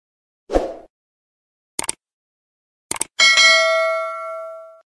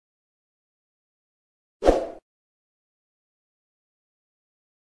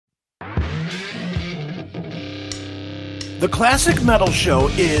The Classic Metal Show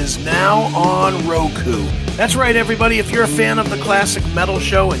is now on Roku. That's right, everybody. If you're a fan of the Classic Metal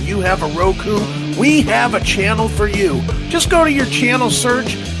Show and you have a Roku, we have a channel for you. Just go to your channel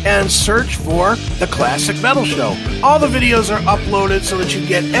search and search for The Classic Metal Show. All the videos are uploaded so that you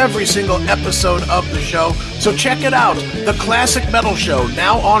get every single episode of the show. So check it out. The Classic Metal Show,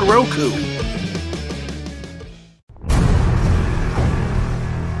 now on Roku.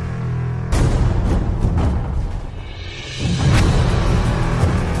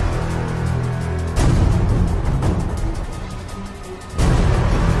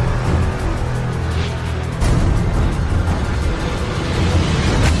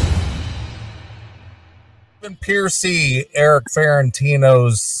 Stephen Pearcy, Erik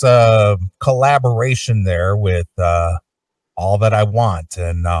Ferentinos collaboration there with All That I Want.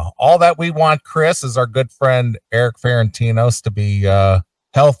 And all that we want, Chris, is our good friend Erik Ferentinos to be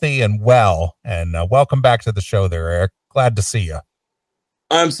healthy and well. And welcome back to the show there, Erik. Glad to see you.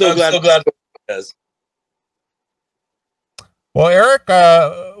 I'm so glad. Well, Erik,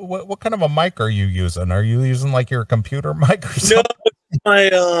 what kind of a mic are you using? Are you using like your computer mic or something?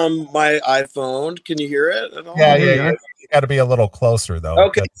 No, my iPhone. Can you hear it at all? Yeah. You got to be a little closer though.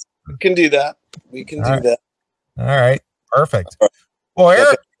 Okay, we can do that. That. All right, perfect. Well,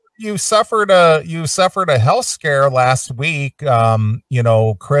 Erik, you suffered a health scare last week.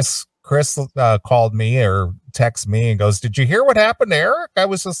 Chris called me or texted me and goes, "Did you hear what happened to Erik?" I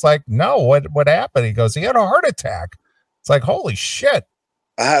was just like, "No, what happened?" He goes, "He had a heart attack." It's like, holy shit!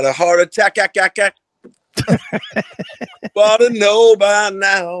 I had a heart attack. Ought to know by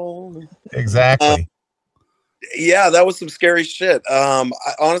now. Exactly. Yeah, that was some scary shit.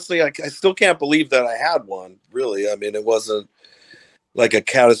 Honestly, I still can't believe that I had one. Really, I mean, it wasn't like a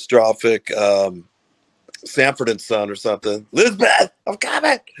catastrophic Sanford and Son or something. Elizabeth, I'm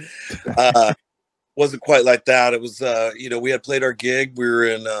coming. Wasn't quite like that. It was, we had played our gig. We were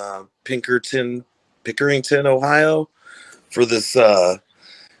in Pinkeringon, Ohio, for this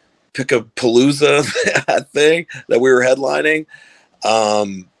Pickapalooza thing that we were headlining.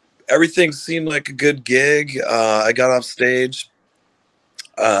 Everything seemed like a good gig. I got off stage.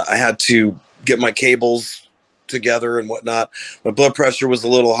 I had to get my cables together and whatnot. My blood pressure was a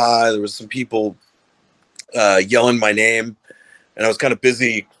little high. There was some people yelling my name, and I was kind of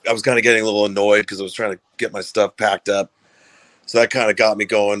busy. I was kind of getting a little annoyed because I was trying to get my stuff packed up. So that kind of got me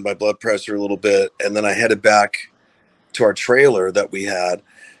going, my blood pressure a little bit. And then I headed back to our trailer that we had.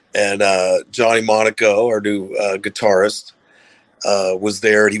 And Johnny Monaco, our new guitarist, was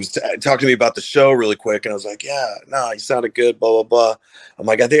there. And he was talking to me about the show really quick. And I was like, yeah, no, you sounded good, blah, blah, blah. I'm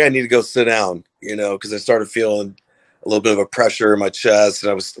like, I think I need to go sit down, because I started feeling a little bit of a pressure in my chest. And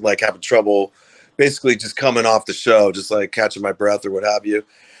I was like having trouble basically just coming off the show, just like catching my breath or what have you.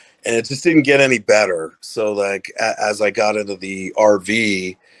 And it just didn't get any better. So like as I got into the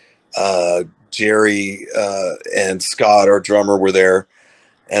RV, Jerry and Scott, our drummer, were there.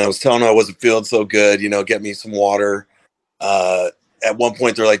 And I was telling them I wasn't feeling so good, get me some water. At one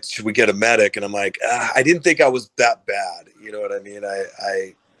point, they're like, should we get a medic? And I'm like, I didn't think I was that bad. You know what I mean?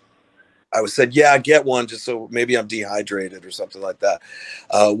 I was said, yeah, get one just so maybe I'm dehydrated or something like that.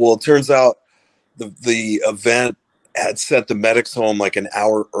 Well, it turns out the event had sent the medics home like an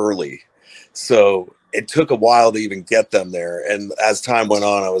hour early. So it took a while to even get them there. And as time went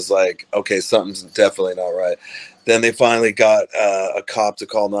on, I was like, okay, something's definitely not right. Then they finally got a cop to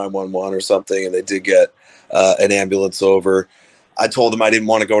call 911 or something, and they did get an ambulance over. I told them I didn't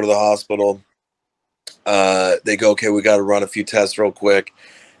want to go to the hospital. They go, okay, we got to run a few tests real quick.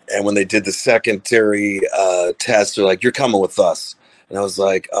 And when they did the secondary test, they're like, you're coming with us. And I was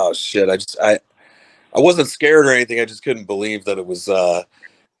like, oh, shit. I wasn't scared or anything. I just couldn't believe that it was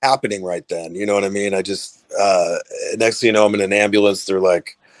happening right then. You know what I mean? I just, next thing you know, I'm in an ambulance. They're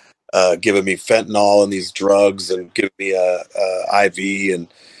like, giving me fentanyl and these drugs and giving me a IV, and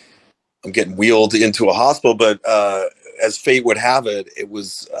I'm getting wheeled into a hospital. But as fate would have it, it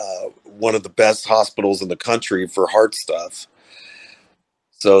was one of the best hospitals in the country for heart stuff.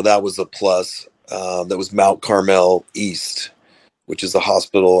 So that was a plus. That was Mount Carmel East, which is a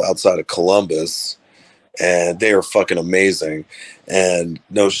hospital outside of Columbus. And they are fucking amazing. And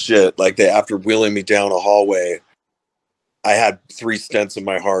no shit, like after wheeling me down a hallway, I had 3 stents in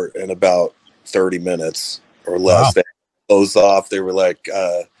my heart in about 30 minutes or less. Wow. They closed off. They were like,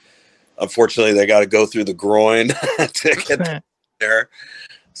 unfortunately, they got to go through the groin to get there.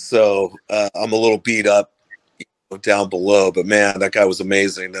 So I'm a little beat up down below. But man, that guy was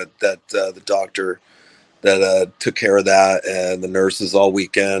amazing. That the doctor that took care of that, and the nurses all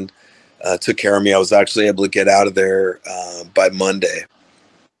weekend took care of me. I was actually able to get out of there by Monday.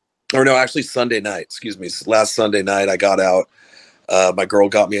 or no, actually Sunday night, excuse me. Last Sunday night, I got out. My girl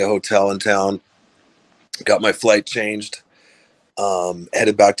got me a hotel in town, got my flight changed,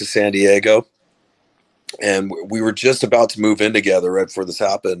 headed back to San Diego. And we were just about to move in together right before this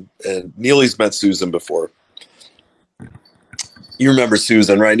happened. And Neely's met Susan before. You remember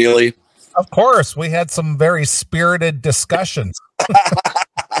Susan, right, Neely? Of course. We had some very spirited discussions.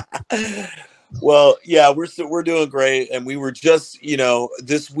 Well, yeah, we're doing great. And we were just,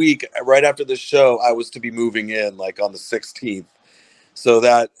 this week, right after the show, I was to be moving in like on the 16th. So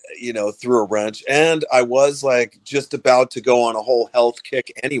that, threw a wrench. And I was like just about to go on a whole health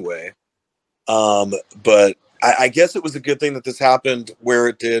kick anyway. But I guess it was a good thing that this happened where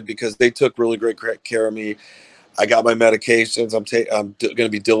it did, because they took really great care of me. I got my medications. I'm going to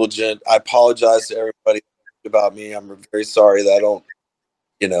be diligent. I apologize to everybody about me. I'm very sorry that I don't,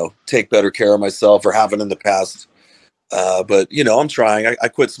 take better care of myself, or haven't in the past. But I'm trying. I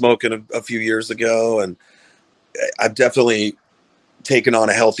quit smoking a few years ago, and I've definitely taken on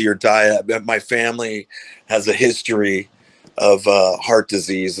a healthier diet. My family has a history of heart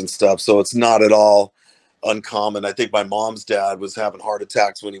disease and stuff, so it's not at all uncommon. I think my mom's dad was having heart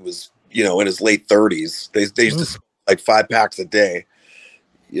attacks when he was in his late 30s. They used to smoke like 5 packs a day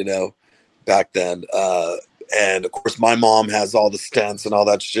back then. And of course my mom has all the stents and all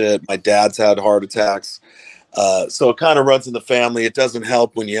that shit. My dad's had heart attacks, so it kind of runs in the family. It doesn't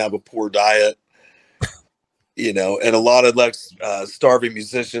help when you have a poor diet, and a lot of starving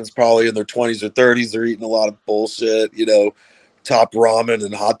musicians, probably in their 20s or 30s, they're eating a lot of bullshit, top ramen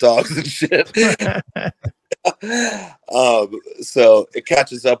and hot dogs and shit. So it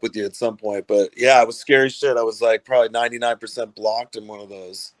catches up with you at some point. But yeah, it was scary shit. I was like probably 99% blocked in one of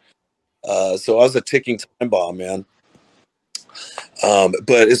those. So I was a ticking time bomb, man.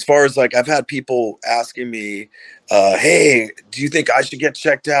 But as far as I've had people asking me, hey, do you think I should get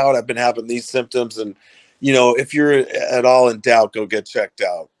checked out? I've been having these symptoms, and if you're at all in doubt, go get checked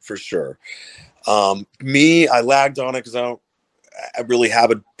out for sure. I lagged on it because I really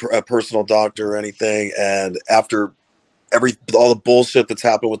have a personal doctor or anything. And after all the bullshit that's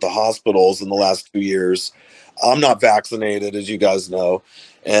happened with the hospitals in the last 2 years, I'm not vaccinated, as you guys know.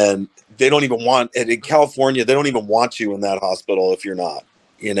 And they don't even in California, they don't even want you in that hospital if you're not.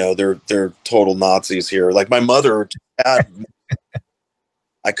 They're total Nazis here. Like my mother, I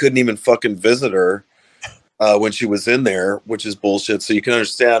couldn't even fucking visit her when she was in there, which is bullshit. So you can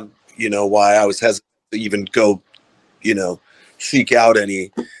understand, why I was hesitant to even go, seek out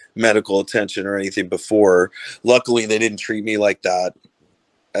any medical attention or anything before. Luckily, they didn't treat me like that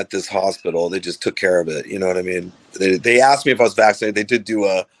at this hospital. They just took care of it. You know what I mean? They asked me if I was vaccinated. They did do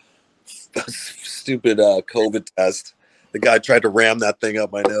a stupid COVID test. The guy tried to ram that thing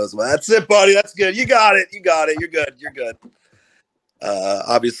up my nose. Well, that's it, buddy. That's good. You got it. You're good. You're good.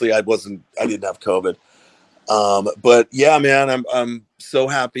 Obviously, I didn't have COVID. But yeah, man, I'm so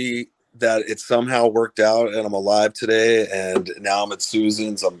happy that it somehow worked out and I'm alive today. And now I'm at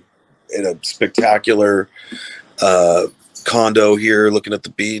Susan's. I'm in a spectacular condo here looking at the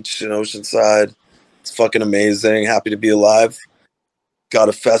beach in Oceanside. It's fucking amazing. Happy to be alive. Got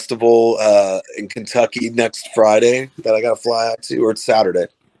a festival in Kentucky next Friday that I got to fly out to, or it's Saturday.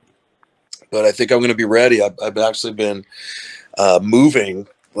 But I think I'm going to be ready. I've actually been moving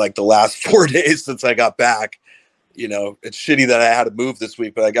like the last 4 days since I got back. It's shitty that I had to move this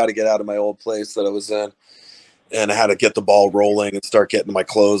week, but I got to get out of my old place that I was in, and I had to get the ball rolling and start getting my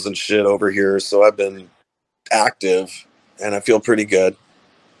clothes and shit over here. So I've been active, and I feel pretty good.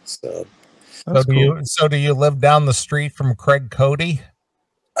 So do you live down the street from Craig Cody?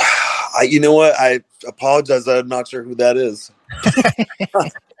 You know what? I apologize. I'm not sure who that is. Is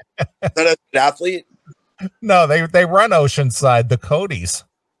that an athlete? No, they run Oceanside, the Codys.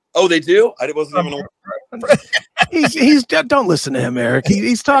 Oh, they do? I wasn't even aware. He's don't listen to him, Eric.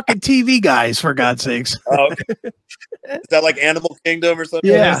 He's talking TV guys, for God's sakes. Oh, okay. Is that like Animal Kingdom or something?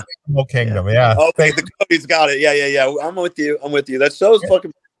 Yeah. Animal Kingdom, yeah. Okay, the Cody's got it. Yeah. I'm with you. That show is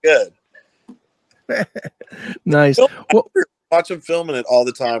fucking good. Nice. Well, watch them filming it all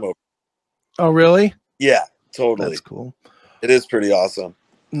the time. Oh, really? Yeah, totally. That's cool. It is pretty awesome.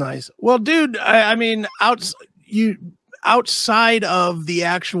 Nice. Well, dude, I mean, outside of the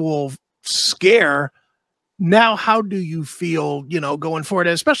actual scare, now how do you feel, going forward,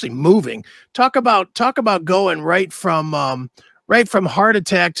 especially moving? Talk about going right from heart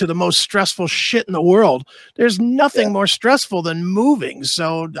attack to the most stressful shit in the world. There's nothing more stressful than moving.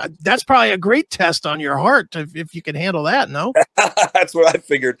 So that's probably a great test on your heart if you can handle that. No, that's what I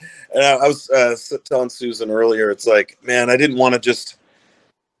figured. And I was telling Susan earlier, it's like, man, I didn't want to just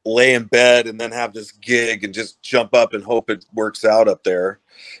lay in bed and then have this gig and just jump up and hope it works out up there.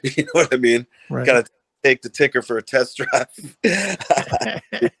 You know what I mean? Right. Gotta take the ticker for a test drive.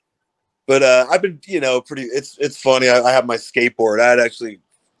 But I've been, it's funny. I have my skateboard. I had actually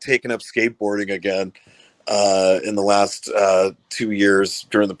taken up skateboarding again in the last 2 years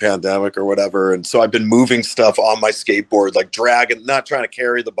during the pandemic or whatever. And so I've been moving stuff on my skateboard, like dragging, not trying to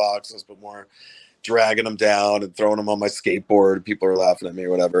carry the boxes, but more dragging them down and throwing them on my skateboard. People are laughing at me or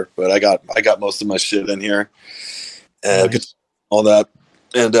whatever, but I got most of my shit in here. Nice. All that.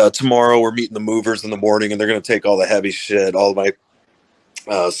 And tomorrow we're meeting the movers in the morning, and they're going to take all the heavy shit, all of my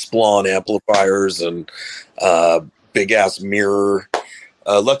Splon amplifiers and big ass mirror.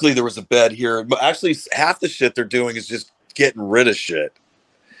 Luckily there was a bed here. But actually half the shit they're doing is just getting rid of shit.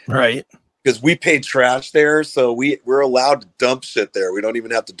 Right. Because we pay trash there, so we're allowed to dump shit there. We don't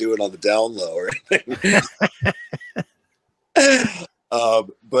even have to do it on the down low or anything.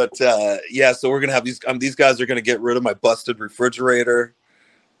 So we're gonna have these guys are gonna get rid of my busted refrigerator.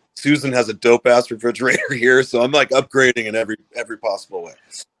 Susan has a dope ass refrigerator here, so I'm like upgrading in every possible way.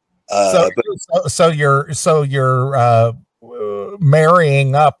 So you're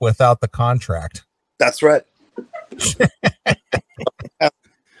marrying up without the contract. That's right.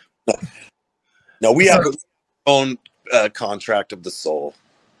 No, we have our own contract of the soul.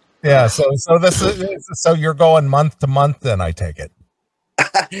 Yeah. So you're going month to month, then I take it.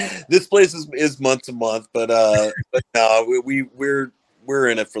 This place is month to month, but no, we're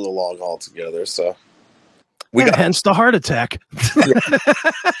in it for the long haul together. So hence the heart attack.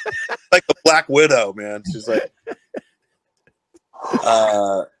 Like the Black Widow, man. She's like,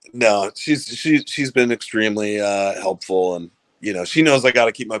 no, she's been extremely helpful, and she knows I got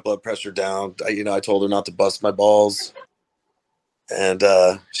to keep my blood pressure down. I told her not to bust my balls, and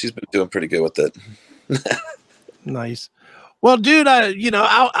she's been doing pretty good with it. Nice. Well, dude,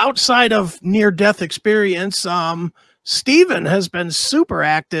 outside of near-death experience, Stephen has been super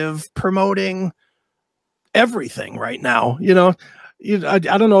active promoting everything right now. I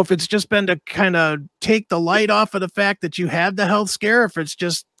don't know if it's just been to kind of take the light off of the fact that you had the health scare, if it's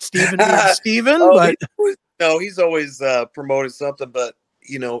just Stephen being Stephen. But no, he's always promoting something. But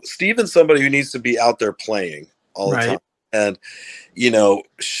Stephen's somebody who needs to be out there playing all the time. And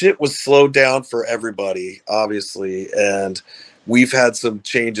shit was slowed down for everybody, obviously, and we've had some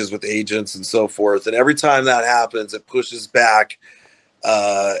changes with agents and so forth. And every time that happens, it pushes back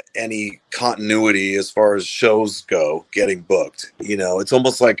any continuity as far as shows go getting booked. It's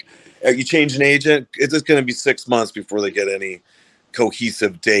almost like you change an agent, it's just going to be 6 months before they get any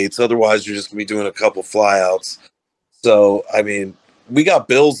cohesive dates. Otherwise, you're just going to be doing a couple flyouts. So, I mean, we got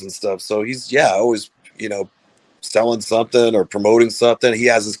bills and stuff. So he's, always, selling something or promoting something. He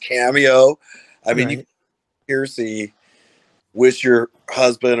has his cameo. I mean, you Pearcy wish your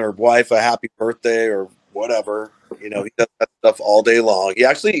husband or wife a happy birthday or whatever. He does that stuff all day long. He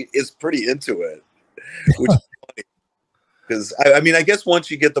actually is pretty into it, which is funny. Because I guess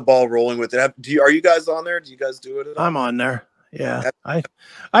once you get the ball rolling with it, are you guys on there? Do you guys do it at all? I'm on there. Yeah,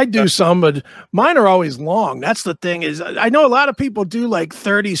 I do some, but mine are always long. That's the thing is, I know a lot of people do like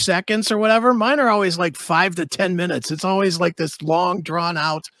 30 seconds or whatever. Mine are always like 5 to 10 minutes. It's always like this long drawn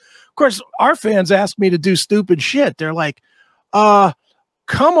out. Of course, our fans ask me to do stupid shit. They're like, come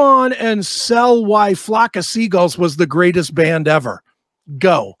on and sell why Flock of Seagulls was the greatest band ever.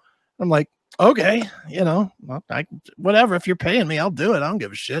 Go. I'm like, okay, whatever. If you're paying me, I'll do it. I don't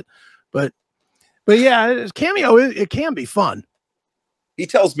give a shit. But yeah, cameo, it can be fun. He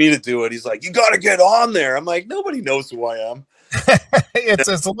tells me to do it. He's like, you got to get on there. I'm like, nobody knows who I am. It's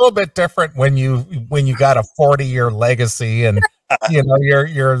a little bit different when you got a 40-year legacy and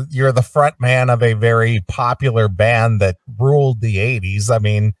you're the front man of a very popular band that ruled the 80s. I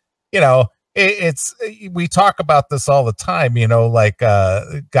mean, we talk about this all the time, like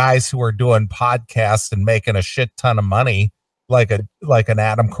guys who are doing podcasts and making a shit ton of money, like an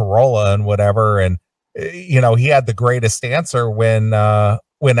Adam Carolla and whatever. And, he had the greatest answer when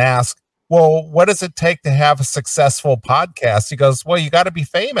asked, well, what does it take to have a successful podcast? He goes, well, you got to be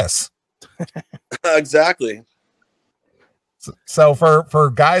famous. Exactly. So for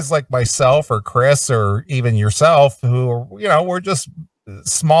guys like myself or Chris or even yourself, who are, we're just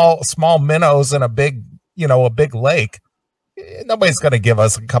small minnows in a big lake, nobody's going to give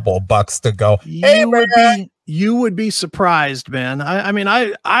us a couple of bucks to go. Hey, you would be surprised, man.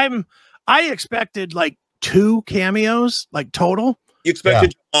 I expected like 2 cameos, like total. You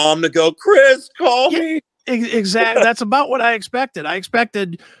expected your mom to go, Chris, call me. Exactly. That's about what I expected. I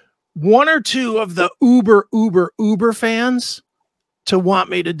expected 1 or 2 of the uber fans to want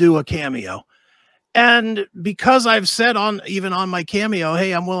me to do a cameo. And because I've said even on my Cameo,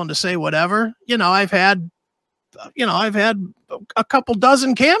 hey, I'm willing to say whatever, I've had a couple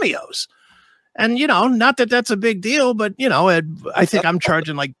dozen cameos. And, not that that's a big deal, but, I think I'm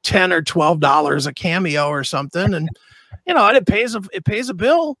charging like $10 or $12 a cameo or something. And, and it pays a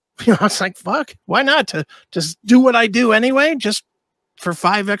bill. It's like, fuck, why not to just do what I do anyway? Just for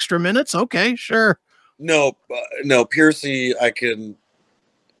 5 extra minutes. Okay, sure. No, Pearcy, I can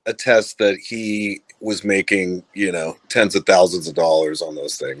attest that he was making, tens of thousands of dollars on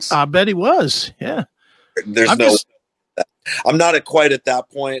those things. I bet he was. Yeah. I'm not quite at that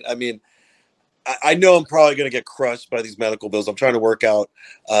point. I mean, I know I'm probably going to get crushed by these medical bills. I'm trying to work out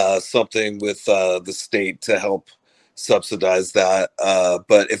something with the state to help subsidize that.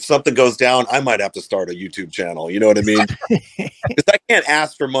 But if something goes down, I might have to start a YouTube channel. You know what I mean? Because I can't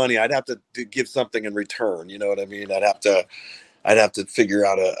ask for money. I'd have to give something in return. You know what I mean? I'd have to figure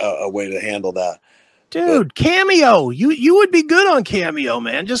out a way to handle that. Dude, Cameo. You would be good on Cameo,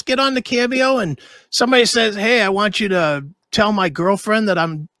 man. Just get on the Cameo and somebody says, hey, I want you to tell my girlfriend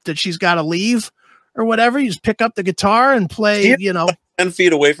that she's got to leave or whatever. You just pick up the guitar and play, 10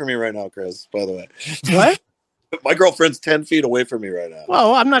 feet away from me right now, Chris, by the way. What? My girlfriend's 10 feet away from me right now.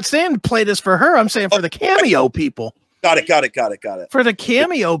 Well, I'm not saying play this for her. I'm saying for the Cameo people. Got it. For the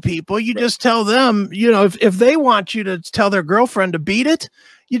Cameo people, you just tell them, if they want you to tell their girlfriend to beat it,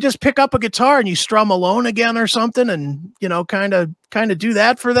 you just pick up a guitar and you strum Alone Again or something and, kind of do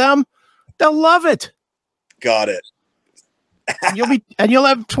that for them. They'll love it. Got it. You'll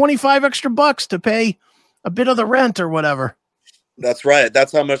have 25 extra bucks to pay a bit of the rent or whatever. That's right.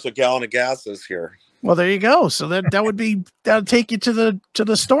 That's how much a gallon of gas is here. Well, there you go. So that'll take you to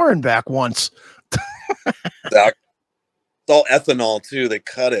the store and back once. It's all ethanol too. They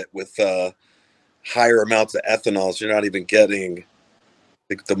cut it with higher amounts of ethanol, so you're not even getting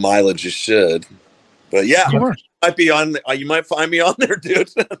the mileage you should. But yeah, sure. You might find me on there, dude.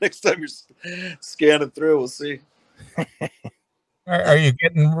 Next time you're scanning through, we'll see. Are you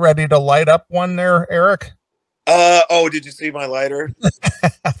getting ready to light up one there, Erik? Did you see my lighter?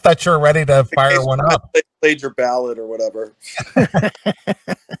 I thought you were ready to fire one up. Played your ballad or whatever.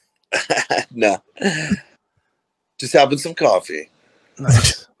 No, just having some coffee.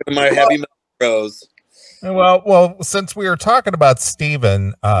 Nice. My heavy metal rose. Well, since we were talking about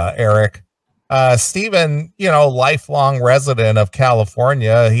Stephen, Erik, Stephen, lifelong resident of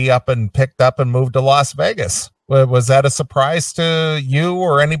California, he picked up and moved to Las Vegas. Was that a surprise to you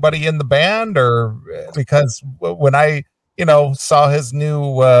or anybody in the band? Or because when I, saw his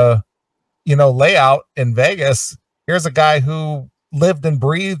new, layout in Vegas, here's a guy who lived and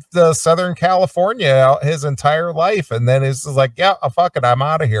breathed Southern California his entire life. And then it's like, yeah, fuck it, I'm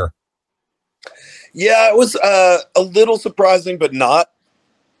out of here. Yeah, it was a little surprising, but not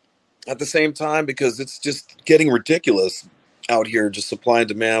at the same time, because it's just getting ridiculous out here, just supply and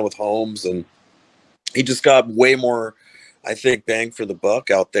demand with homes. And he just got way more, I think, bang for the buck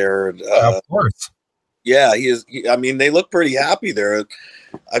out there. Of course. Yeah, he is. They look pretty happy there.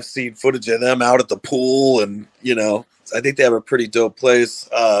 I've seen footage of them out at the pool, and, I think they have a pretty dope place.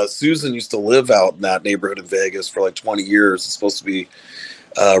 Susan used to live out in that neighborhood in Vegas for like 20 years. It's supposed to be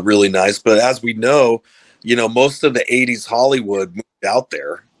really nice. But as we know, most of the 80s Hollywood moved out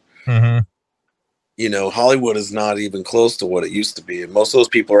there. Mm-hmm. Hollywood is not even close to what it used to be. And most of those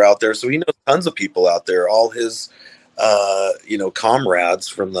people are out there. So he knows tons of people out there. All his, comrades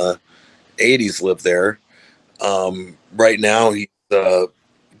from the 80s live there. Right now, he's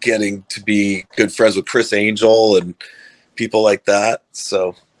getting to be good friends with Chris Angel and people like that.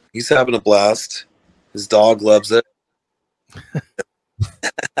 So he's having a blast. His dog loves it.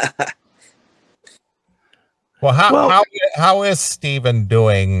 Well, how is Stephen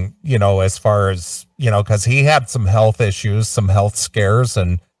doing, as far as, because he had some health issues, some health scares.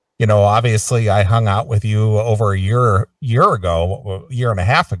 And, obviously I hung out with you over a year and a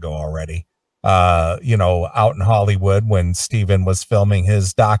half ago already, out in Hollywood when Stephen was filming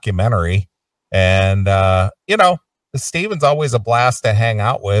his documentary. And, Stephen's always a blast to hang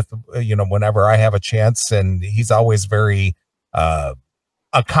out with, whenever I have a chance. And he's always very,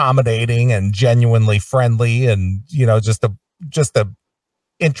 accommodating and genuinely friendly and, just a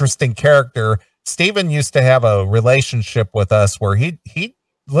interesting character. Stephen used to have a relationship with us where he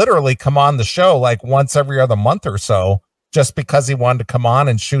literally come on the show like once every other month or so, just because he wanted to come on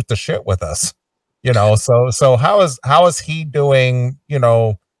and shoot the shit with us, so how is he doing,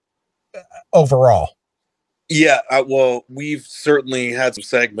 overall? Yeah, well, we've certainly had some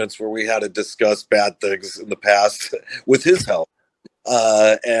segments where we had to discuss bad things in the past with his health.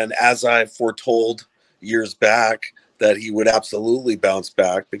 And as I foretold years back that he would absolutely bounce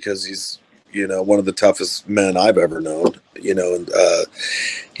back because he's, you know, one of the toughest men I've ever known, you know, and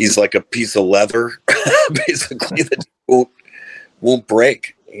he's like a piece of leather, basically, that won't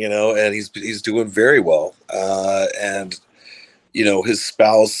break, you know, and he's doing very well. And, you know, his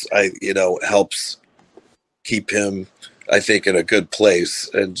spouse, helps keep him, I think, in a good place.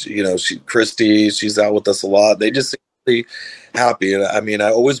 And, you know, Christy, she's out with us a lot. They just seem really happy. And I mean,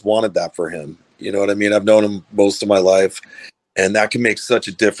 I always wanted that for him. You know what I mean? I've known him most of my life, and that can make such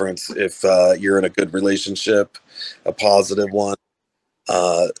a difference if you're in a good relationship, a positive one.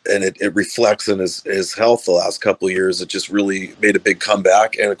 And it reflects in his health the last couple of years. It just really made a big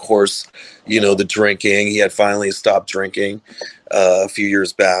comeback. And of course, you know, the drinking, he had finally stopped drinking a few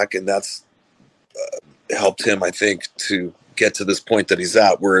years back. And that's helped him, I think, to get to this point that he's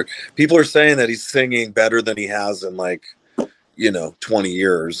at, where people are saying that he's singing better than he has in 20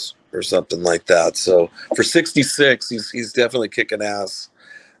 years or something like that. So for 66, he's definitely kicking ass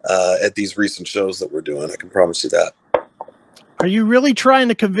at these recent shows that we're doing. I can promise you that. Are you really trying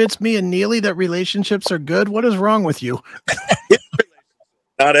to convince me and Neeley that relationships are good? What is wrong with you?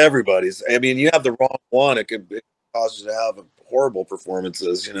 Not everybody's. I mean, you have the wrong one, it could cause you to have horrible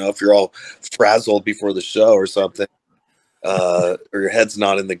performances, you know, if you're all frazzled before the show or something, or your head's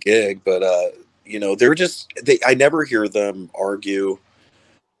not in the gig. But you know, I never hear them argue.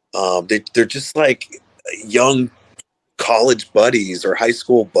 They're just like young college buddies or high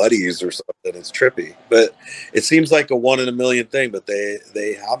school buddies or something. It's trippy, but it seems like a 1 in a million thing, but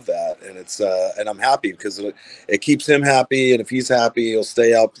they have that. And it's and I'm happy because it keeps him happy. And if he's happy, he'll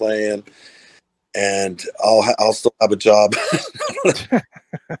stay out playing, and I'll still have a job.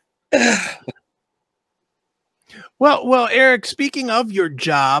 Well, Erik, speaking of your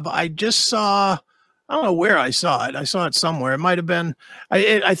job, I just saw, I don't know where I saw it. I saw it somewhere. It might have been,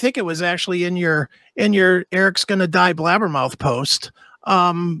 I think it was actually in your Erik's Gonna Die Blabbermouth post,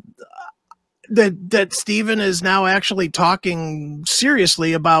 that Stephen is now actually talking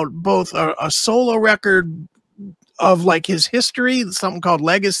seriously about both a solo record of like his history, something called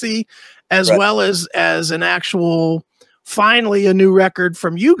Legacy, as Right. well as an actual, finally a new record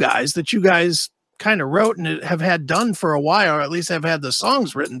from you guys that you guys kind of wrote and have had done for a while, or at least have had the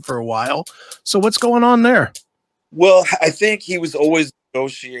songs written for a while. So what's going on there? Well, I think he was always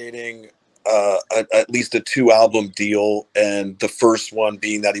negotiating at least a 2-album deal, and the first one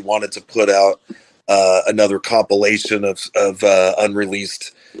being that he wanted to put out another compilation of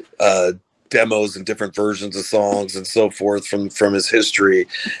unreleased demos and different versions of songs and so forth from his history,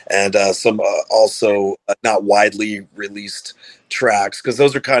 and some also not widely released tracks, because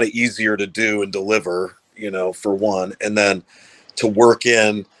those are kind of easier to do and deliver, you know, for one, and then to work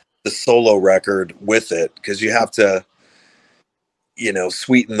in the solo record with it, because you have to, you know,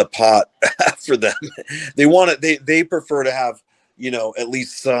 sweeten the pot for them. They prefer to have, you know, at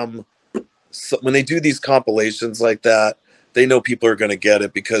least some when they do these compilations like that, they know people are going to get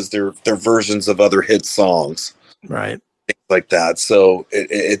it because they're versions of other hit songs, right? Things like that. So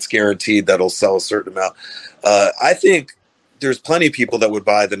it's guaranteed that'll sell a certain amount. I think there's plenty of people that would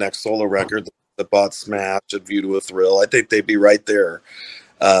buy the next solo record that bought Smash and View to a Thrill. I think they'd be right there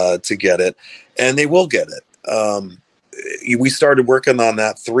to get it, and they will get it. We started working on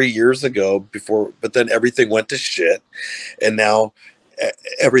that 3 years ago but then everything went to shit, and now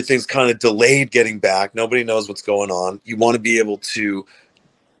everything's kind of delayed getting back. Nobody knows what's going on. You want to be able to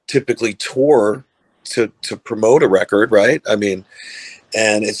typically tour to promote a record, right? I mean,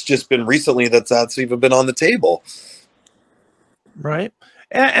 and it's just been recently that's even been on the table. Right.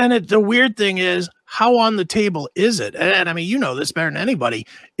 And the weird thing is, how on the table is it? And I mean, you know this better than anybody.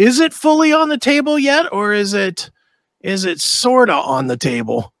 Is it fully on the table yet, or is it sort of on the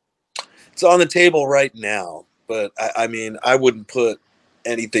table? It's on the table right now, but I mean, I wouldn't put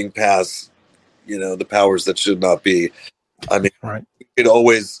anything past, you know, the powers that should not be. I mean, right. You could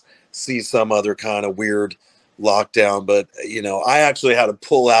always see some other kind of weird lockdown, but, you know, I actually had to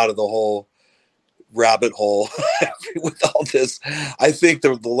pull out of the whole rabbit hole with all this. I think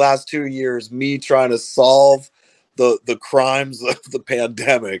the last 2 years, me trying to solve the crimes of the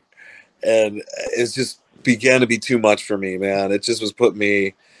pandemic, and it's just began to be too much for me, man. It just was putting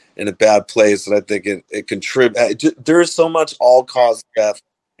me in a bad place, and I think it contributes. There's so much all-cause death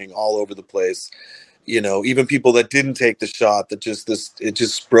all over the place. You know, even people that didn't take the shot, that it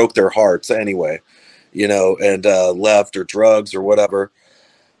just broke their hearts anyway. You know, and left, or drugs or whatever.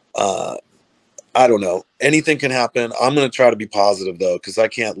 I don't know. Anything can happen. I'm going to try to be positive, though, because I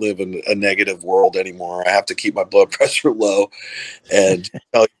can't live in a negative world anymore. I have to keep my blood pressure low. And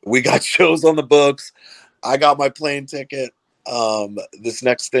we got shows on the books. I got my plane ticket. This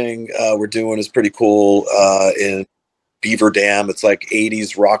next thing we're doing is pretty cool in Beaver Dam. It's like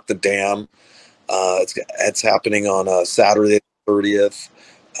 80s Rock the Dam. It's happening on Saturday the 30th.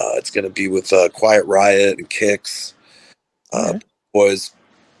 It's going to be with Quiet Riot and Kicks, boys.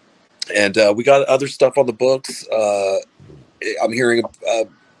 And we got other stuff on the books. I'm hearing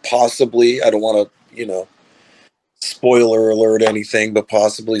possibly, I don't want to, spoiler alert anything, but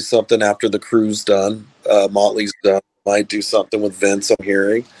possibly something after the crew's done. Motley's done. Might do something with Vince, I'm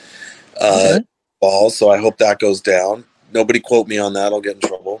hearing. Fall, so I hope that goes down. Nobody quote me on that. I'll get in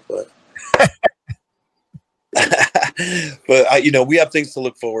trouble. But but we have things to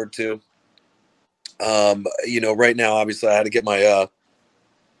look forward to. Right now, obviously, I had to get my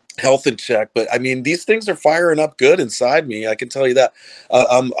health in check. But I mean, these things are firing up good inside me. I can tell you that.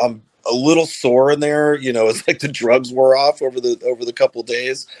 I'm a little sore in there. It's like the drugs wore off over the couple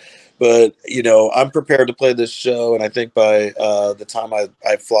days. But, I'm prepared to play this show. And I think by the time I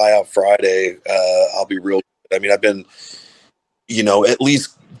fly out Friday, I'll be real good. I mean, I've been, at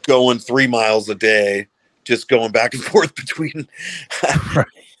least going 3 miles a day, just going back and forth between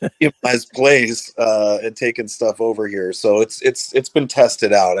my place and taking stuff over here. So it's been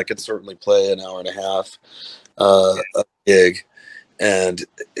tested out. I could certainly play an hour and a half a gig. And,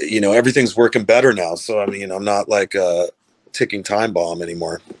 everything's working better now. So, I mean, I'm not like a ticking time bomb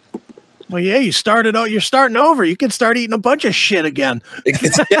anymore. Well, yeah, you're starting over. You can start eating a bunch of shit again.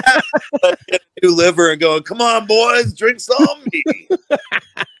 Get a new liver and going, come on, boys, drink some meat.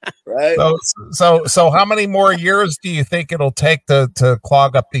 Right? So how many more years do you think it'll take to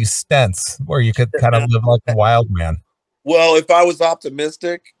clog up these stents where you could kind of live like a wild man? Well, if I was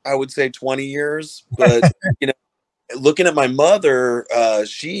optimistic, I would say 20 years. But, looking at my mother,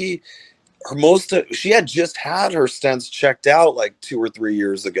 she had just had her stents checked out like 2 or 3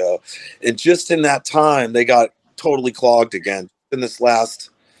 years ago. And just in that time, they got totally clogged again in this last,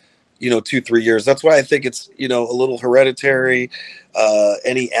 2-3 years. That's why I think it's, a little hereditary,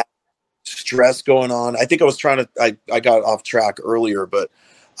 any stress going on. I think I got off track earlier, but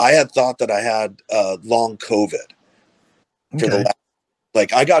I had thought that I had long COVID for the last,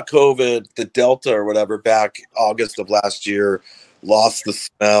 like I got COVID, the Delta or whatever, back August of last year, lost the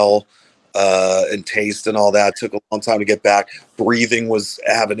smell, and taste and all that. Took a long time to get back. Breathing was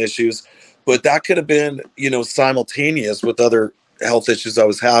having issues, but that could have been, simultaneous with other health issues I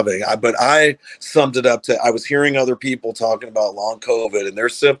was having. But I summed it up to, I was hearing other people talking about long COVID and their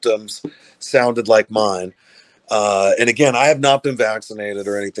symptoms sounded like mine. And again, I have not been vaccinated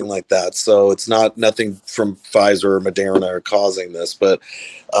or anything like that. So it's nothing from Pfizer or Moderna are causing this, but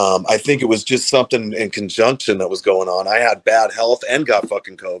I think it was just something in conjunction that was going on. I had bad health and got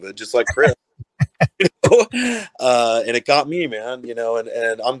fucking COVID, just like Chris. And it got me, man,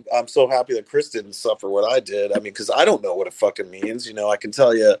 and I'm so happy that Chris didn't suffer what I did. I mean, because I don't know what it fucking means. I can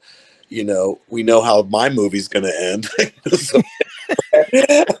tell you, we know how my movie's going to end.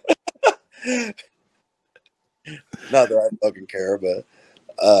 Not that I fucking care, but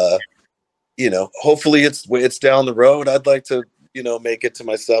hopefully it's down the road. I'd like to, make it to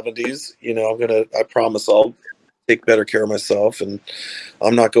my 70s. I promise I'll take better care of myself, and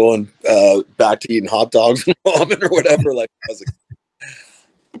I'm not going back to eating hot dogs and ramen or whatever. Like,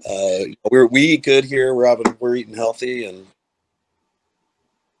 we eat good here. We're eating healthy, and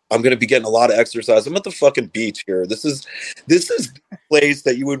I'm going to be getting a lot of exercise. I'm at the fucking beach here. This is the place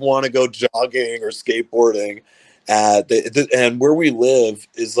that you would want to go jogging or skateboarding at. And where we live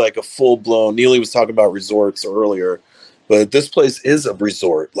is like a full blown. Neeley was talking about resorts earlier, but this place is a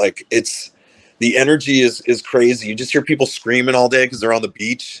resort. Like the energy is crazy. You just hear people screaming all day because they're on the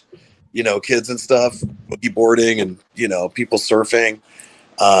beach, kids and stuff, boogie boarding and, people surfing.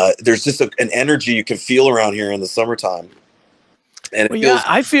 There's just an energy you can feel around here in the summertime. And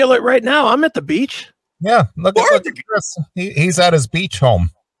I feel it right now. I'm at the beach. Yeah, look at Chris. He's at his beach home.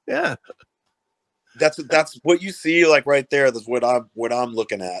 Yeah, that's what you see, like right there. That's what I'm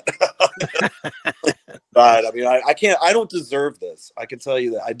looking at. But I mean, I don't deserve this. I can tell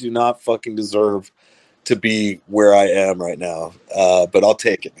you that I do not fucking deserve to be where I am right now. But I'll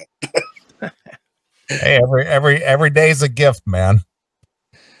take it. Hey, every day's a gift, man.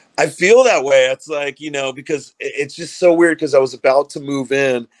 I feel that way. It's like, because it's just so weird because I was about to move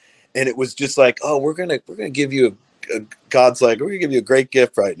in and it was just like, oh, we're going to give you God's like, we're going to give you a great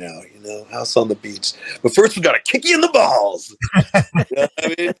gift right now, house on the beach. But first we got to kick you in the balls. You know what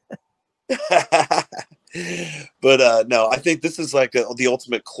I mean? But no, I think this is like the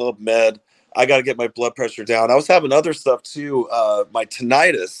ultimate Club Med. I got to get my blood pressure down. I was having other stuff too. My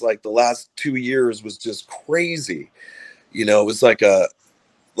tinnitus, like the last 2 years was just crazy. It was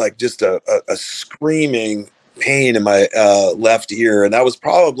like just a screaming pain in my left ear. And that was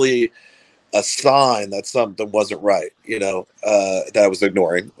probably a sign that something wasn't right, that I was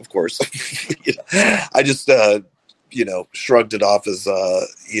ignoring, of course. I just, shrugged it off as,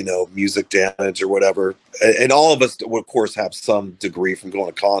 music damage or whatever. And all of us would, of course, have some degree from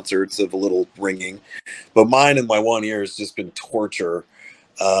going to concerts of a little ringing. But mine in my one ear has just been torture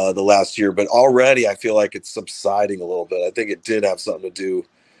the last year. But already I feel like it's subsiding a little bit. I think it did have something to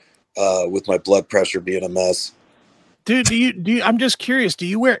do with my blood pressure being a mess. Dude, do you? I'm just curious. Do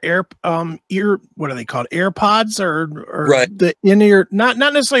you wear what are they called? AirPods or right. The in-ear? Not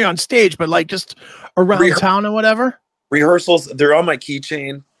necessarily on stage, but like just around town or whatever. Rehearsals. They're on my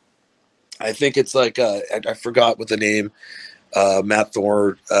keychain. I think it's like I forgot what the name. Matt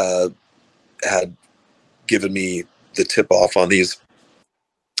Thorne had given me the tip off on these,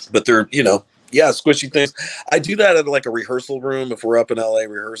 but they're squishy things. I do that at like a rehearsal room if we're up in LA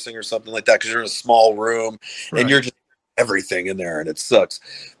rehearsing or something like that, because you're in a small room and you're just everything in there and it sucks.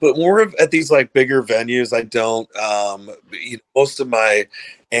 But when we're at these like bigger venues, I don't most of my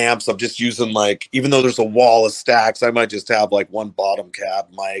amps I'm just using, like, even though there's a wall of stacks, I might just have like one bottom cab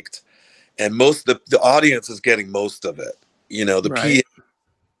mic'd, and most of the audience is getting most of it, the PA in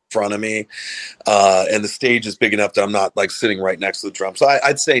front of me, and the stage is big enough that I'm not like sitting right next to the drum. So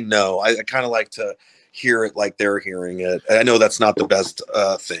I'd say no. I kind of like to hear it like they're hearing it. I know that's not the best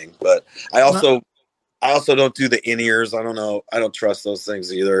thing, but I also don't do the in-ears. I don't know. I don't trust those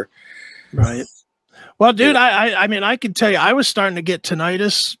things either. Right. Well, dude, I mean, I can tell you, I was starting to get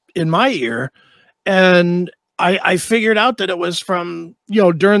tinnitus in my ear, and I figured out that it was from,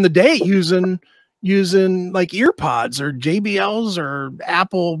 during the day using like ear pods or JBLs or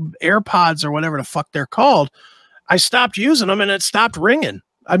Apple AirPods or whatever the fuck they're called. I stopped using them and it stopped ringing.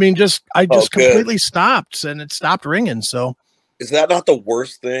 I mean, I just completely stopped and it stopped ringing. So is that not the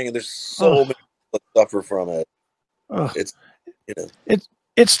worst thing? And there's so many people that suffer from it.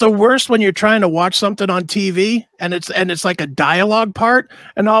 It's the worst when you're trying to watch something on TV and it's like a dialogue part,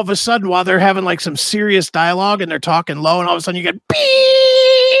 and all of a sudden while they're having like some serious dialogue and they're talking low, and all of a sudden you get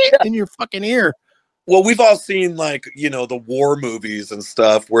beep in your fucking ear. Well, we've all seen like, the war movies and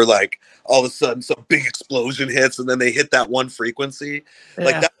stuff where like all of a sudden some big explosion hits and then they hit that one frequency. Yeah.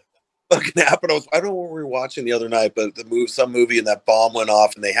 Like that fucking happened. I don't know what we were watching the other night, but some movie and that bomb went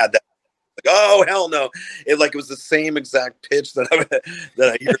off and they had that. Like, oh hell no! It was the same exact pitch that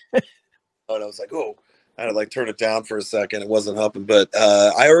I hear, and I was like, oh, I had to like turn it down for a second. It wasn't helping, but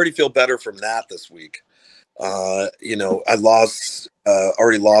I already feel better from that this week. I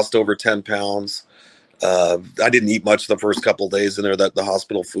already lost over 10 pounds. I didn't eat much the first couple of days in there. That the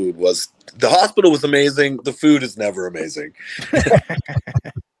hospital was amazing. The food is never amazing.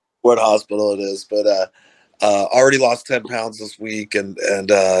 What hospital it is, but already lost 10 pounds this week, and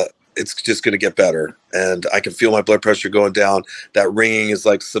it's just going to get better, and I can feel my blood pressure going down. That ringing is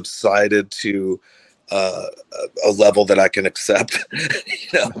like subsided to a level that I can accept.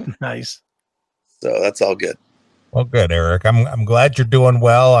 Nice. So that's all good. Well, good, Erik. I'm glad you're doing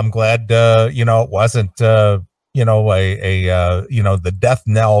well. I'm glad it wasn't the death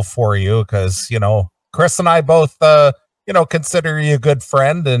knell for you, because Chris and I both consider you a good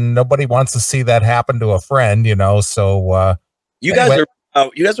friend, and nobody wants to see that happen to a friend. So you guys are. Oh,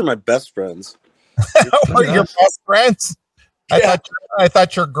 you guys are my best friends. We're your best friends? Yeah. I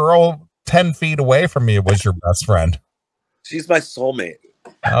thought your girl 10 feet away from you was your best friend. She's my soulmate.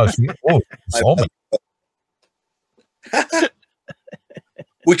 Oh, soulmate.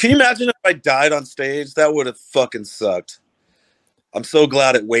 Well, can you imagine if I died on stage? That would have fucking sucked. I'm so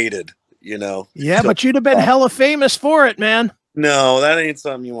glad it waited, Yeah, but you'd have been hella famous for it, man. No, that ain't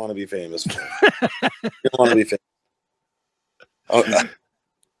something you want to be famous for. You don't want to be famous. Oh,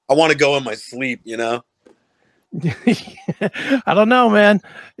 I want to go in my sleep, I don't know, man.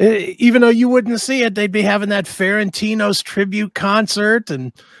 Even though you wouldn't see it, they'd be having that Ferentinos tribute concert,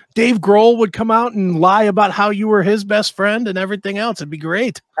 and Dave Grohl would come out and lie about how you were his best friend and everything else. It'd be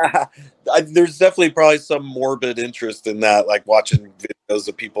great. There's definitely probably some morbid interest in that, like watching videos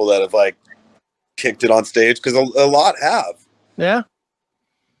of people that have like kicked it on stage, because a lot have. Yeah.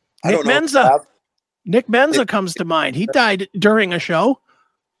 Nick Menza comes to mind. He died during a show.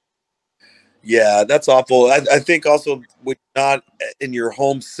 Yeah, that's awful. I think also when not in your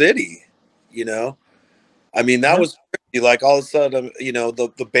home city, I mean, that was crazy. Like all of a sudden,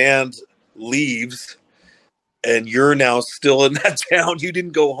 the band leaves and you're now still in that town. You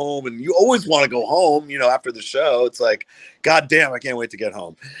didn't go home, and you always want to go home, after the show. It's like, God damn, I can't wait to get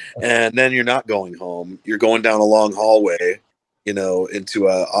home. And then you're not going home. You're going down a long hallway, into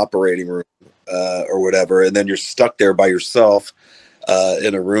a operating room or whatever. And then you're stuck there by yourself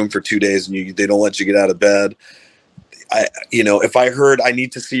in a room for 2 days, and they don't let you get out of bed. if I heard I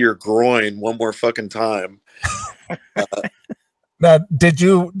need to see your groin one more fucking time. Now, did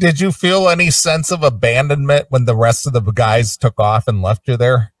you feel any sense of abandonment when the rest of the guys took off and left you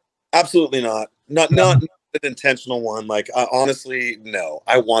there? Absolutely not. Not an intentional one. Like, honestly, no.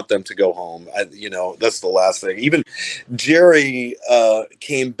 I want them to go home. That's the last thing. Even Jerry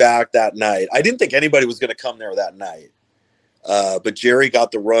came back that night. I didn't think anybody was going to come there that night. But Jerry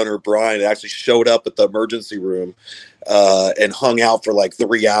got the runner, Brian, actually showed up at the emergency room and hung out for like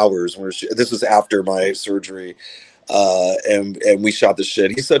 3 hours. This was after my surgery. And we shot the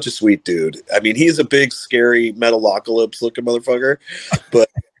shit. He's such a sweet dude. I mean, he's a big, scary Metalocalypse looking motherfucker, but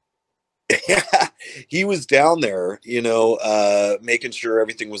yeah, he was down there, making sure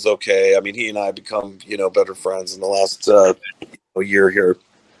everything was okay. I mean, he and I become, better friends in the last year here.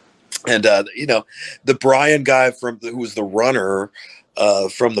 And, the Brian guy who was the runner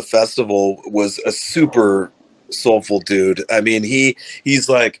from the festival was a super soulful dude. I mean, he's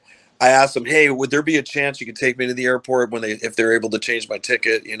like, I asked him, hey, would there be a chance you could take me to the airport if they're able to change my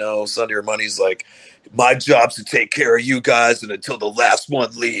ticket, Sunday or Monday? He's like, my job's to take care of you guys and until the last one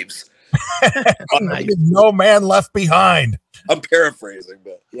leaves. No man left behind. I'm paraphrasing,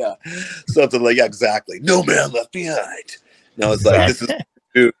 but yeah, something like, yeah, exactly. No man left behind. No, it's like,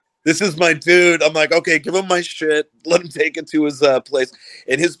 this is my dude. I'm like, okay, give him my shit. Let him take it to his place.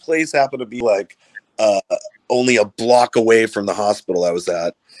 And his place happened to be like only a block away from the hospital I was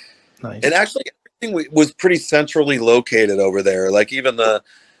at. Nice. And actually, everything was pretty centrally located over there. Like even the,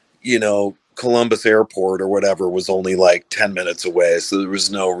 Columbus Airport or whatever was only like 10 minutes away. So there was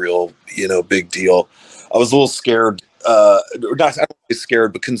no real, big deal. I was a little scared, not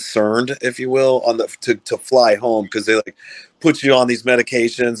scared, but concerned, if you will, to fly home because they like put you on these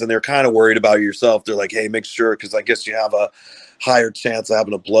medications and they're kind of worried about yourself. They're like, hey, make sure, because I guess you have a higher chance of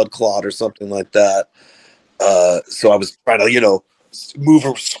having a blood clot or something like that. So I was trying to, move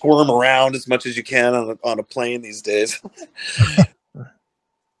or squirm around as much as you can on a plane these days.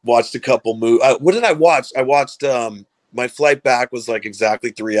 Watched a couple movies. What did I watch? I watched my flight back was like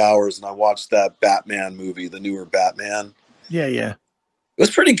exactly 3 hours, and I watched that Batman movie, the newer Batman. Yeah. It was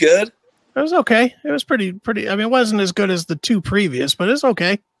pretty good. It was okay. It was pretty. I mean, it wasn't as good as the two previous, but it's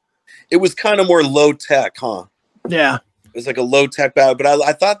okay. It was kind of more low tech, huh? Yeah. It was like a low tech battle, but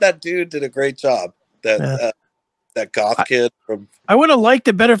I thought that dude did a great job. That goth kid from. I would have liked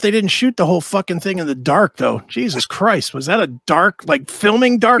it better if they didn't shoot the whole fucking thing in the dark, though. Jesus Christ, was that a dark, like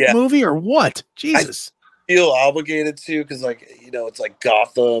filming dark movie or what? Jesus, I feel obligated to because, like, it's like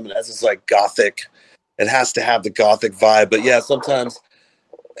Gotham and it has this like gothic. It has to have the gothic vibe, but yeah, sometimes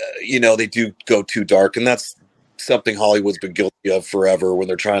they do go too dark, and that's something Hollywood's been guilty of forever when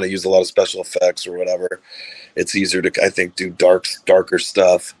they're trying to use a lot of special effects or whatever. It's easier to, I think, do darker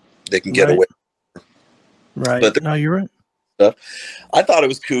stuff. They can get away. Right. But no, you're right. Stuff. I thought it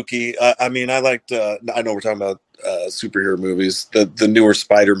was kooky. I mean, I liked. I know we're talking about superhero movies. The newer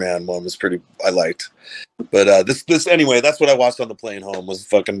Spider-Man one was pretty. I liked, but this anyway. That's what I watched on the plane home was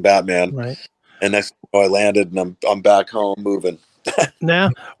fucking Batman. Right. And next I landed, and I'm back home moving. Nah.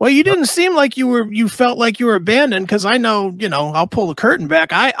 Well, you didn't seem like you felt like you were abandoned because I know, I'll pull the curtain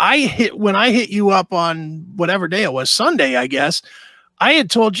back. When I hit you up on whatever day it was, Sunday, I guess. I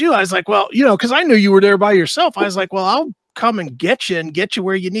had told you, I was like, well, because I knew you were there by yourself. I was like, well, I'll come and get you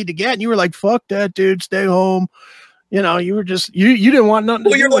where you need to get. And you were like, fuck that, dude, stay home. You were just, you didn't want nothing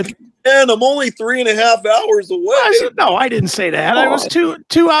to do with it. Man, I'm only 3.5 hours away. I said, no, I didn't say that. I was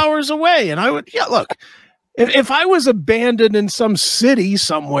 2 hours away. And I would, look, if I was abandoned in some city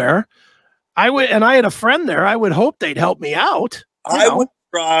somewhere, I would, and I had a friend there, I would hope they'd help me out. I would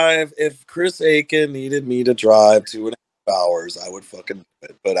drive if Chris Aiken needed me to drive 2.5 hours. I would fucking do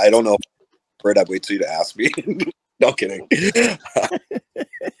it, but I don't know. I'd wait till you to ask me. No kidding.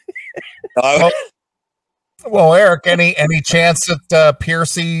 Well, Eric, any chance that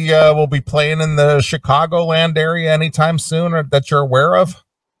Pearcy will be playing in the Chicagoland area anytime soon, or that you're aware of?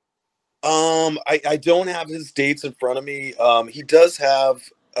 I don't have his dates in front of me. He does have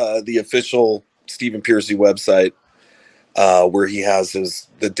the official Stephen Pearcy website. Where he has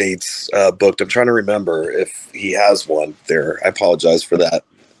the dates booked. I'm trying to remember if he has one there. I apologize for that.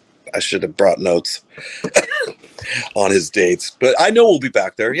 I should have brought notes on his dates, but I know we'll be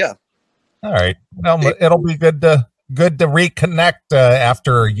back there. Yeah. All right. Well, it'll be good to reconnect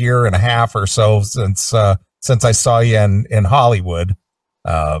after 1.5 years or so since I saw you in Hollywood.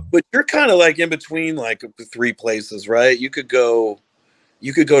 But you're kind of like in between like 3 places, right? You could go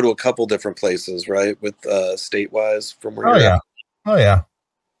to a couple different places, right? With state-wise from where you're at. Oh yeah.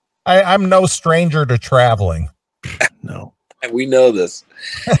 I'm no stranger to traveling. No. We know this.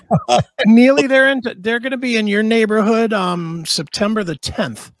 Neeley, they're going to be in your neighborhood September the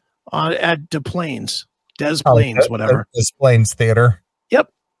 10th at Des Plaines, whatever. Des Plaines Theater.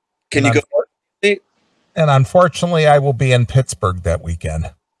 Yep. Can you go? And unfortunately, I will be in Pittsburgh that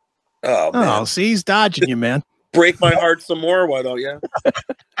weekend. Oh, man. Oh, see, he's dodging you, man. Break my heart some more. Why don't you?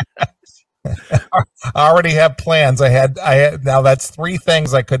 I already have plans. I had now that's 3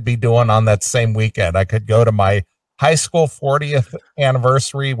 things I could be doing on that same weekend. I could go to my high school 40th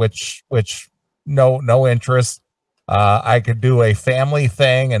anniversary, which no interest. I could do a family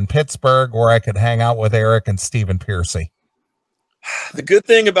thing in Pittsburgh, or I could hang out with Erik and Stephen Pearcy. The good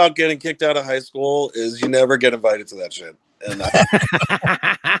thing about getting kicked out of high school is you never get invited to that shit. And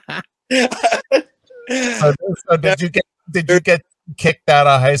so did you get kicked out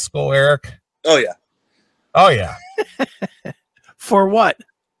of high school, Erik? Oh yeah. For what?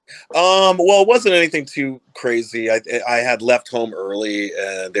 Well, it wasn't anything too crazy. I had left home early,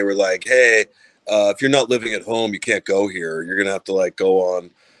 and they were like, "Hey, if you're not living at home, you can't go here. You're gonna have to like go on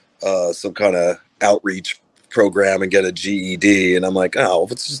some kind of outreach program and get a GED." And I'm like, "Oh,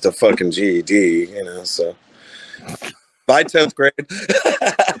 it's just a fucking GED, you know." So by 10th grade.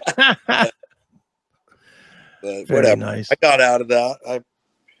 But Very whatever. nice. I got out of that.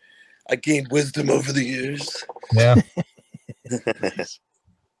 I gained wisdom over the years. Yeah. Nice.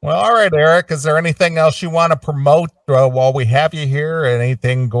 Well, all right, Erik. Is there anything else you want to promote while we have you here?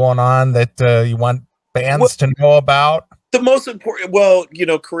 Anything going on that you want bands to know about? The most important, well,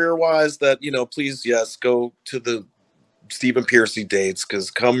 career-wise, that please, yes, go to the Stephen Pearcy dates,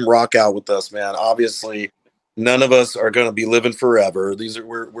 because come rock out with us, man. Obviously, none of us are going to be living forever.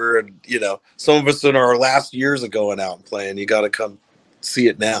 We're some of us in our last years of going out and playing. You got to come see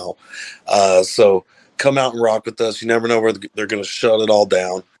it now. So come out and rock with us. You never know where they're going to shut it all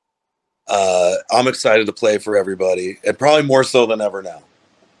down. I'm excited to play for everybody, and probably more so than ever now.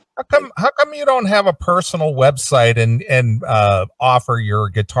 How come you don't have a personal website and offer your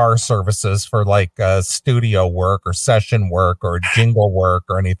guitar services for like studio work or session work or jingle work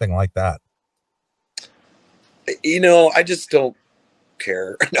or anything like that? I just don't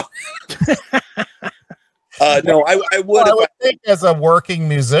care. No. No, I would. Well, I would think as a working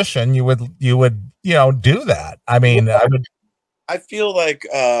musician, you would do that. I mean, I feel like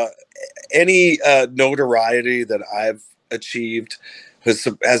any notoriety that I've achieved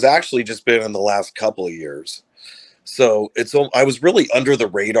has actually just been in the last couple of years. So I was really under the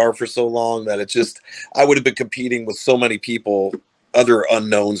radar for so long that I would have been competing with so many people, other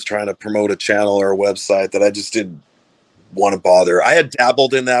unknowns, trying to promote a channel or a website, that I just didn't want to bother. I had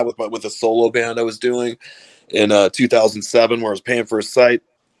dabbled in that with a solo band I was doing in 2007, where I was paying for a site,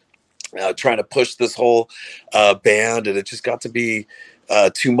 trying to push this whole band, and it just got to be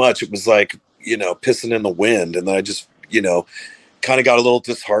too much. It was like, pissing in the wind. And then I just, kind of got a little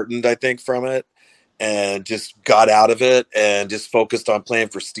disheartened, I think, from it, and just got out of it and just focused on playing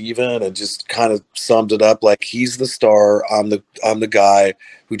for Steven, and just kind of summed it up like, he's the star. I'm the guy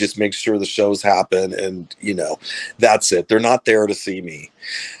who just makes sure the shows happen. And, that's it. They're not there to see me.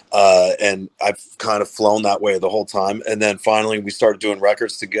 And I've kind of flown that way the whole time. And then finally we started doing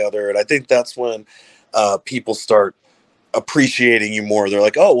records together. And I think that's when people start appreciating you more. They're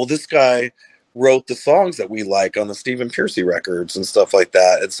like, oh, well, this guy wrote the songs that we like on the Stephen Pearcy records and stuff like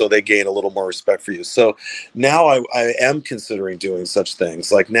that. And so they gain a little more respect for you. So now I am considering doing such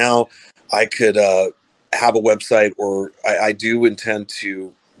things. Like now I could have a website, or I do intend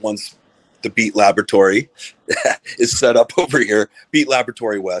to, once the Beat Laboratory is set up over here, Beat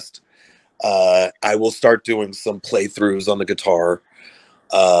Laboratory West, I will start doing some playthroughs on the guitar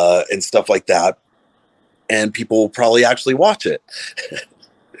and stuff like that. And people will probably actually watch it.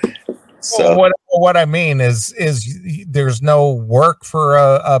 So what I mean is there's no work for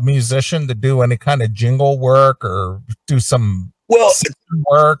a musician to do any kind of jingle work or do some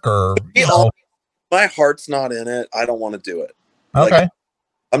work, or my heart's not in it. I don't want to do it. Okay. Like,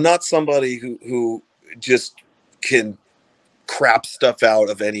 I'm not somebody who just can crap stuff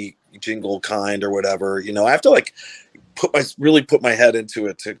out of any jingle kind or whatever. I have to like really put my head into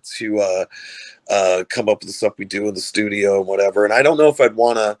it to come up with the stuff we do in the studio and whatever. And I don't know if I'd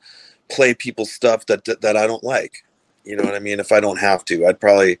want to play people's stuff that I don't like. You know what I mean? If I don't have to, I'd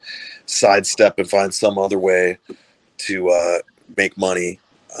probably sidestep and find some other way to make money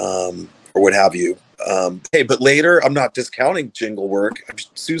or what have you. Hey, but later, I'm not discounting jingle work.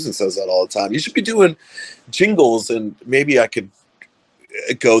 Susan says that all the time. You should be doing jingles, and maybe I could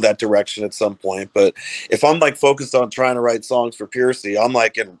go that direction at some point. But if I'm like focused on trying to write songs for Pearcy, I'm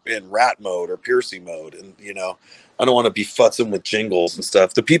like in rat mode or Pearcy mode. And, you know, I don't want to be futzing with jingles and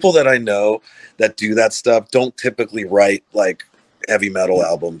stuff. The people that I know that do that stuff don't typically write like heavy metal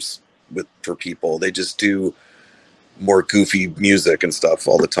albums for people. They just do more goofy music and stuff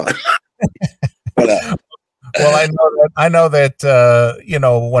all the time. But, well, I know that you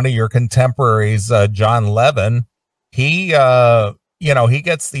know, one of your contemporaries, John Levin, he you know, he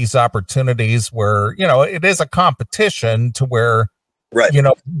gets these opportunities where, you know, it is a competition to where, right, you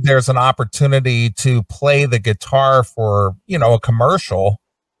know, there's an opportunity to play the guitar for, you know, a commercial,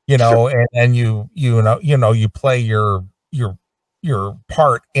 you know, sure. and you know, you play your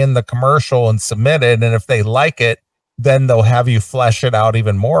part in the commercial and submit it, and if they like it, then they'll have you flesh it out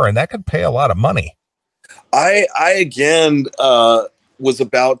even more, and that could pay a lot of money. I again was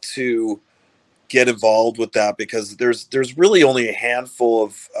about to get involved with that because there's really only a handful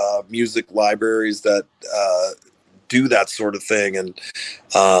of music libraries that do that sort of thing and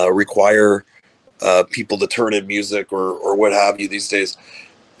require people to turn in music or what have you these days.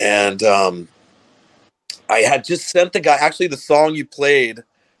 And I had just sent the guy, actually the song you played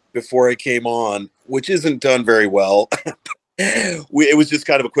before I came on, which isn't done very well. It was just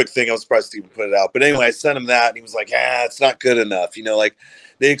kind of a quick thing. I was surprised Stephen put it out. But anyway, I sent him that and he was like, it's not good enough. You know, like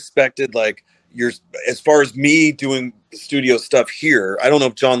they expected like as far as me doing studio stuff here, I don't know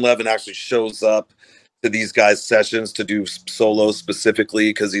if John Levin actually shows up to these guys' sessions to do solos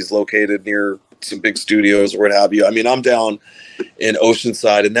specifically because he's located near some big studios or what have you. I mean, I'm down in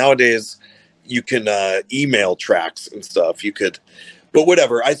Oceanside, and nowadays you can email tracks and stuff. You could, but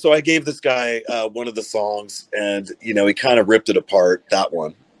whatever. So I gave this guy one of the songs, and you know, he kind of ripped it apart, that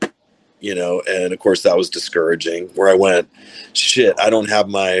one, you know, and of course that was discouraging. Where I went, shit, I don't have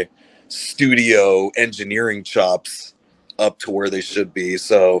my studio engineering chops up to where they should be.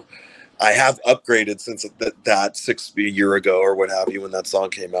 So I have upgraded since that a year ago or what have you when that song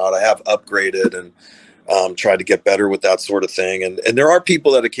came out. I have upgraded and tried to get better with that sort of thing. And there are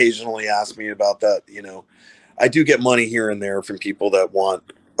people that occasionally ask me about that. You know, I do get money here and there from people that want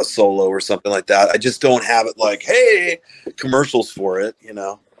a solo or something like that. I just don't have it like, hey, commercials for it, you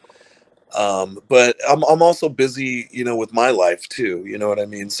know. But I'm also busy, you know, with my life too. You know what I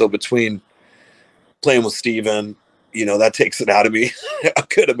mean? So between playing with Stephen, you know, that takes it out of me a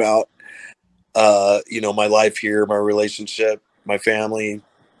good amount. You know, my life here, my relationship, my family,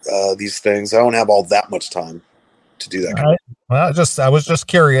 these things. I don't have all that much time to do that. Right. Well, I was just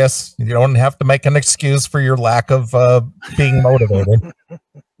curious. You don't have to make an excuse for your lack of being motivated.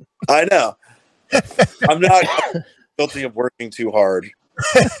 I know. I'm not guilty of working too hard.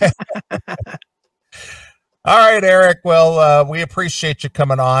 All right, Erik. Well, we appreciate you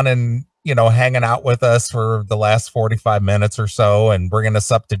coming on and, you know, hanging out with us for the last 45 minutes or so and bringing us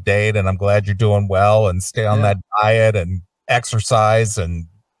up to date. And I'm glad you're doing well and stay on that diet and exercise and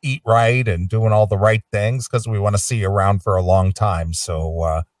eat right and doing all the right things because we want to see you around for a long time.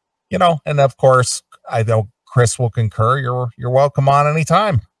 So, you know, and of course, I know Chris will concur. You're welcome on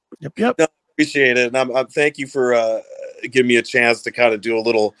anytime. Yep. No, appreciate it. And I'm thank you for giving me a chance to kind of do a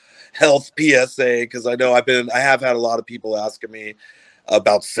little health PSA because I know I have had a lot of people asking me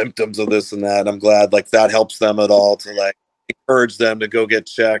about symptoms of this and that. And I'm glad like that helps them at all to like encourage them to go get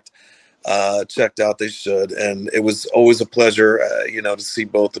checked out. They should. And it was always a pleasure, you know, to see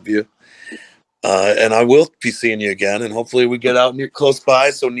both of you. And I will be seeing you again. And hopefully we get out near close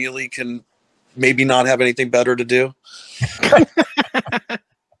by so Neeley can maybe not have anything better to do.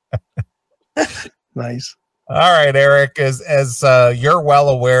 Nice. All right, Erik, as you're well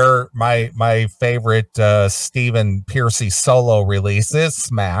aware, my favorite Stephen Pearcy solo release is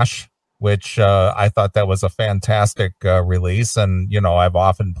Smash, which I thought that was a fantastic release, and you know I've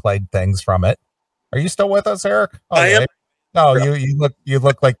often played things from it. Are you still with us, Erik? Oh, I am. No, you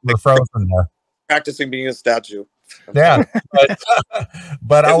look like you're frozen there. Practicing being a statue. Yeah,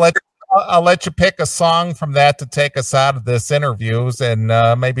 but I'll let you pick a song from that to take us out of this interviews, and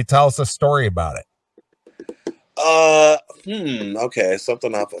maybe tell us a story about it. Okay,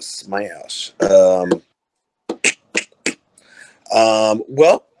 something off of Smash. Well,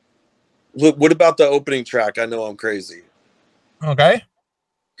 what about the opening track? I Know I'm Crazy. Okay.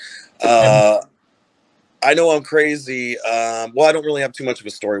 I Know I'm Crazy. Well, I don't really have too much of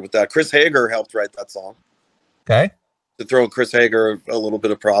a story with that. Chris Hager helped write that song. Okay. To throw Chris Hager a little bit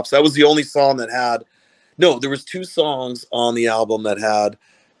of props. That was the only song that had, no, there was 2 songs on the album that had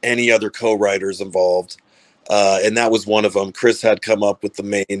any other co-writers involved. And that was one of them. Chris had come up with the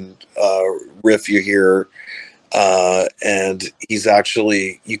main riff you hear. And he's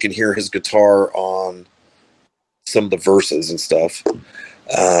actually, you can hear his guitar on some of the verses and stuff.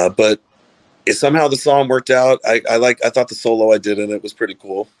 But somehow the song worked out. I thought the solo I did in it was pretty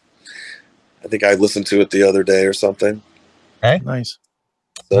cool. I think I listened to it the other day or something. Okay. Nice.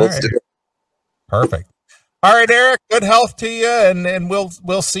 So let's do it. Perfect. All right, Erik, good health to you, and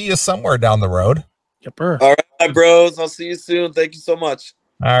we'll see you somewhere down the road. Yepper. All right, my bros. I'll see you soon. Thank you so much.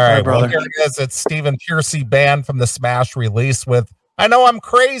 All right, brother. well, here it is. It's Stephen Pearcy Band from the Smash release with I Know I'm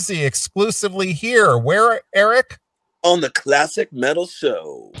Crazy, exclusively here. Where, Erik? On the Classic Metal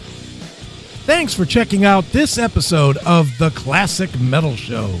Show. Thanks for checking out this episode of The Classic Metal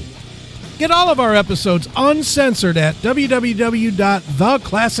Show. Get all of our episodes uncensored at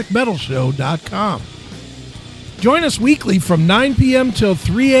www.theclassicmetalshow.com. Join us weekly from 9 p.m. till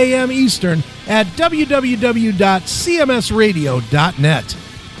 3 a.m. Eastern at www.cmsradio.net.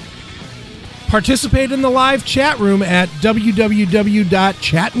 Participate in the live chat room at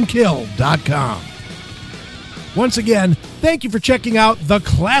www.chatandkill.com. Once again, thank you for checking out The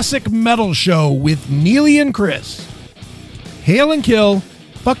Classic Metal Show with Neeley and Chris. Hail and kill,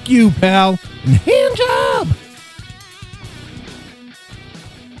 fuck you, pal, and hand job!